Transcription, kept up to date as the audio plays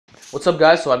What's up,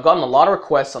 guys? So I've gotten a lot of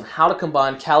requests on how to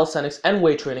combine calisthenics and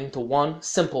weight training into one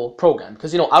simple program.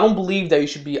 Because, I don't believe that you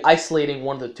should be isolating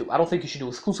one of the two. I don't think you should do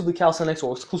exclusively calisthenics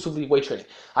or exclusively weight training.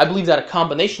 I believe that a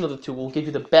combination of the two will give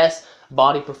you the best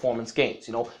body performance gains,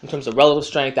 in terms of relative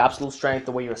strength, absolute strength,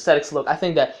 the way your aesthetics look. I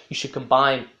think that you should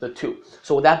combine the two.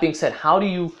 So with that being said, how do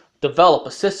you develop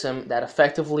a system that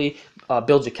effectively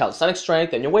builds your calisthenic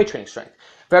strength and your weight training strength?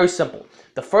 Very simple.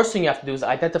 The first thing you have to do is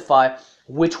identify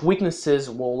which weaknesses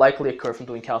will likely occur from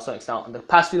doing calisthenics. Now, in the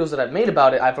past videos that I've made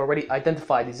about it, I've already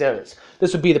identified these areas.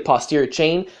 This would be the posterior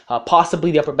chain,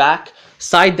 possibly the upper back,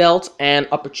 side delt, and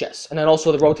upper chest, and then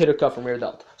also the rotator cuff and rear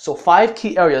delt. So 5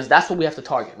 key areas, that's what we have to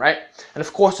target, right? And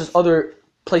of course, there's other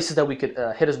places that we could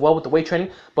hit as well with the weight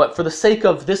training, but for the sake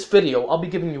of this video, I'll be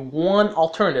giving you one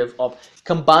alternative of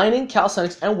combining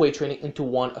calisthenics and weight training into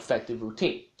one effective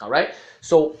routine, all right?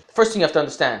 So first thing you have to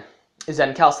understand is that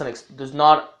in calisthenics, there's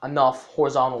not enough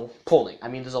horizontal pulling. I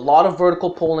mean, there's a lot of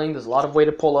vertical pulling, there's a lot of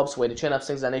weighted pull-ups, weighted chin-ups,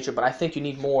 things of that nature, but I think you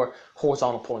need more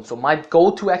horizontal pulling. So my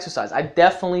go-to exercise, I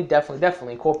definitely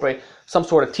incorporate some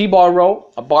sort of T-bar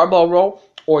row, a barbell row,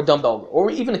 or a dumbbell row, or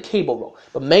even a cable row.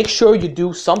 But make sure you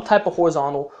do some type of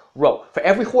horizontal row. For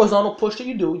every horizontal push that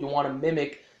you do, you want to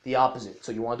mimic the opposite.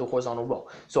 So you want to do a horizontal row.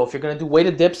 So if you're going to do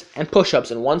weighted dips and push-ups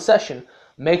in one session,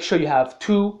 make sure you have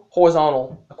 2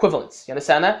 horizontal equivalents. You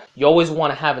understand that? You always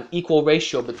want to have an equal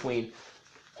ratio between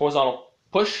horizontal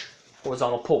push,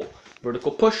 horizontal pull,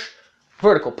 vertical push,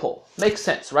 vertical pull. Makes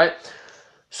sense, right?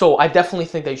 So I definitely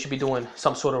think that you should be doing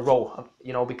some sort of row,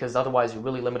 because otherwise you're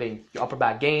really limiting your upper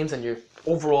back gains and your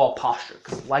overall posture.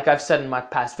 Because like I've said in my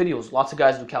past videos, lots of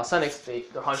guys do calisthenics,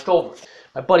 they're hunched over.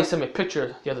 My buddy sent me a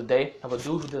picture the other day of a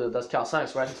dude who does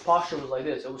calisthenics, right? His posture was like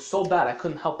this. It was so bad I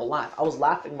couldn't help but laugh. I was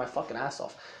laughing my fucking ass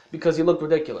off because he looked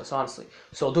ridiculous, honestly.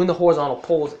 So doing the horizontal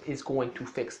pulls is going to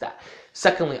fix that.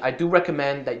 Secondly, I do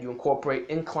recommend that you incorporate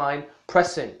incline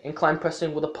pressing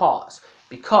with a pause,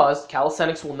 because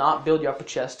calisthenics will not build your upper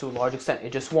chest to a large extent.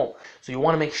 It just won't. So you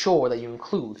want to make sure that you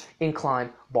include incline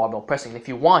barbell pressing. And if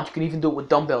you want, you can even do it with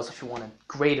dumbbells if you want a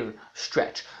greater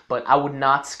stretch. But I would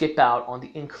not skip out on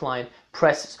the incline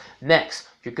presses. Next,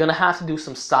 you're going to have to do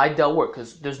some side delt work,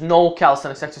 because there's no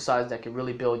calisthenics exercise that can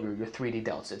really build your 3D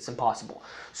delts. It's impossible.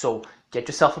 So get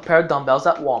yourself a pair of dumbbells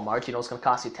at Walmart. It's going to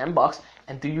cost you $10,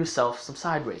 and do yourself some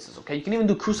side raises, okay? You can even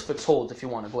do crucifix holds if you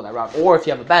want to go that route. Or if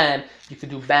you have a band, you could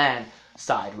do band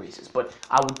side raises, but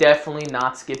I would definitely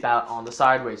not skip out on the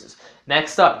side raises.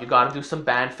 Next up, you got to do some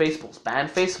band face pulls. Band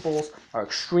face pulls are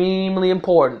extremely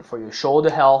important for your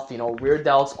shoulder health, rear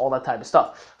delts, all that type of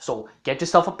stuff. So get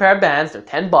yourself a pair of bands. They're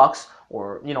 $10,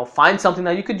 or find something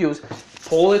that you could use.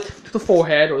 Pull it to the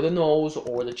forehead or the nose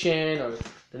or the chin or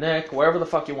the neck, wherever the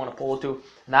fuck you want to pull it to,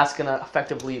 and that's gonna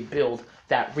effectively build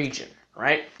that region.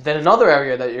 Right? Then another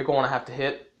area that you're going to have to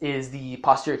hit is the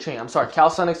posterior chain. I'm sorry,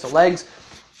 calisthenics, the legs.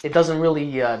 It doesn't really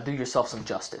do yourself some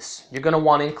justice. You're going to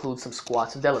want to include some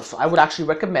squats and deadlifts. So I would actually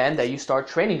recommend that you start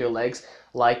training your legs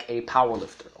like a power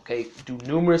lifter, okay? Do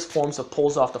numerous forms of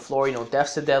pulls off the floor,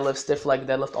 deficit deadlift, stiff leg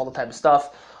deadlift, all the type of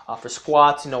stuff. For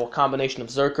squats, a combination of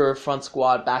zerker, front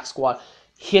squat, back squat.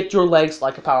 Hit your legs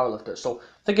like a power lifter. So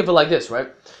think of it like this,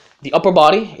 right? The upper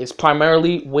body is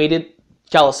primarily weighted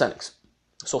calisthenics.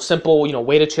 So simple,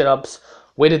 weighted chin-ups,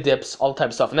 weighted dips, all the type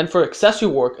of stuff. And then for accessory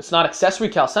work, it's not accessory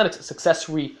calisthenics, it's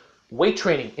accessory weight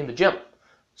training in the gym.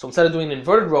 So instead of doing an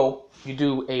inverted row, you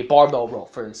do a barbell row,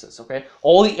 for instance, okay?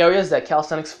 All the areas that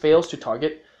calisthenics fails to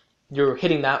target, you're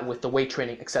hitting that with the weight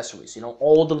training accessories,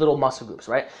 all the little muscle groups,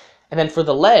 right? And then for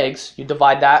the legs, you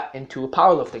divide that into a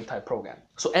powerlifting type program.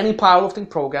 So any powerlifting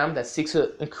program that seeks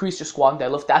to increase your squat and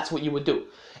deadlift, that's what you would do.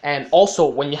 And also,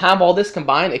 when you have all this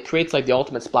combined, it creates like the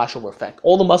ultimate splashover effect.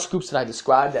 All the muscle groups that I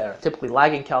described that are typically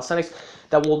lagging calisthenics,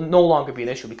 that will no longer be an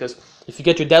issue, because if you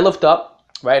get your deadlift up,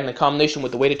 right, in a combination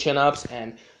with the weighted chin-ups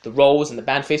and the rows and the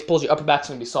band face pulls, your upper back's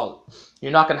going to be solid.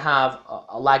 You're not going to have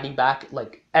a lagging back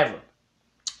like ever.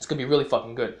 It's going to be really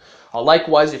fucking good.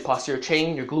 Likewise, your posterior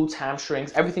chain, your glutes,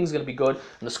 hamstrings, everything's going to be good.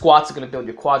 And the squats are going to build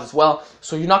your quads as well.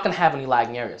 So you're not going to have any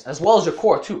lagging areas. As well as your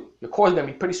core too. Your core is going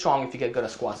to be pretty strong if you get good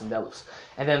at squats and deadlifts.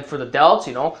 And then for the delts,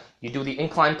 you do the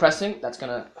incline pressing. That's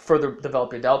going to further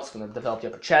develop your delts. It's going to develop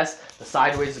your upper chest. The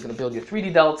side raises are going to build your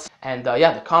 3D delts. And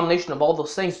yeah, the combination of all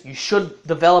those things, you should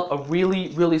develop a really,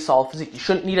 really solid physique. You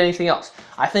shouldn't need anything else.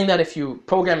 I think that if you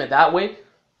program it that way,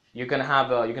 you're going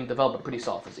to develop a pretty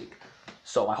solid physique.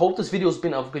 So I hope this video has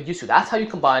been of good use to you. That's how you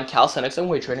combine calisthenics and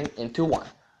weight training into one.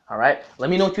 All right? Let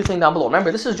me know what you think down below.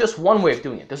 Remember, this is just one way of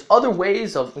doing it. There's other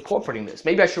ways of incorporating this.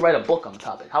 Maybe I should write a book on the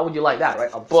topic. How would you like that,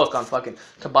 right? A book on fucking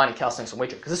combining calisthenics and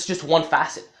weight training. Because this is just one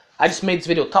facet. I just made this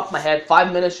video top of my head,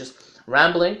 5 minutes, just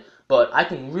rambling. but I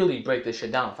can really break this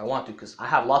shit down if I want to, because I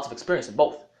have lots of experience in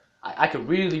both. I could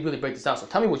really break this down. So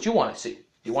tell me what you want to see.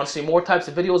 Do you want to see more types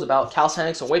of videos about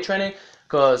calisthenics and weight training?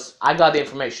 Because I got the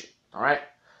information, all right?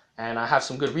 And I have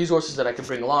some good resources that I can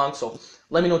bring along. So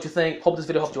let me know what you think. Hope this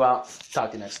video helped you out.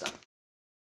 Talk to you next time.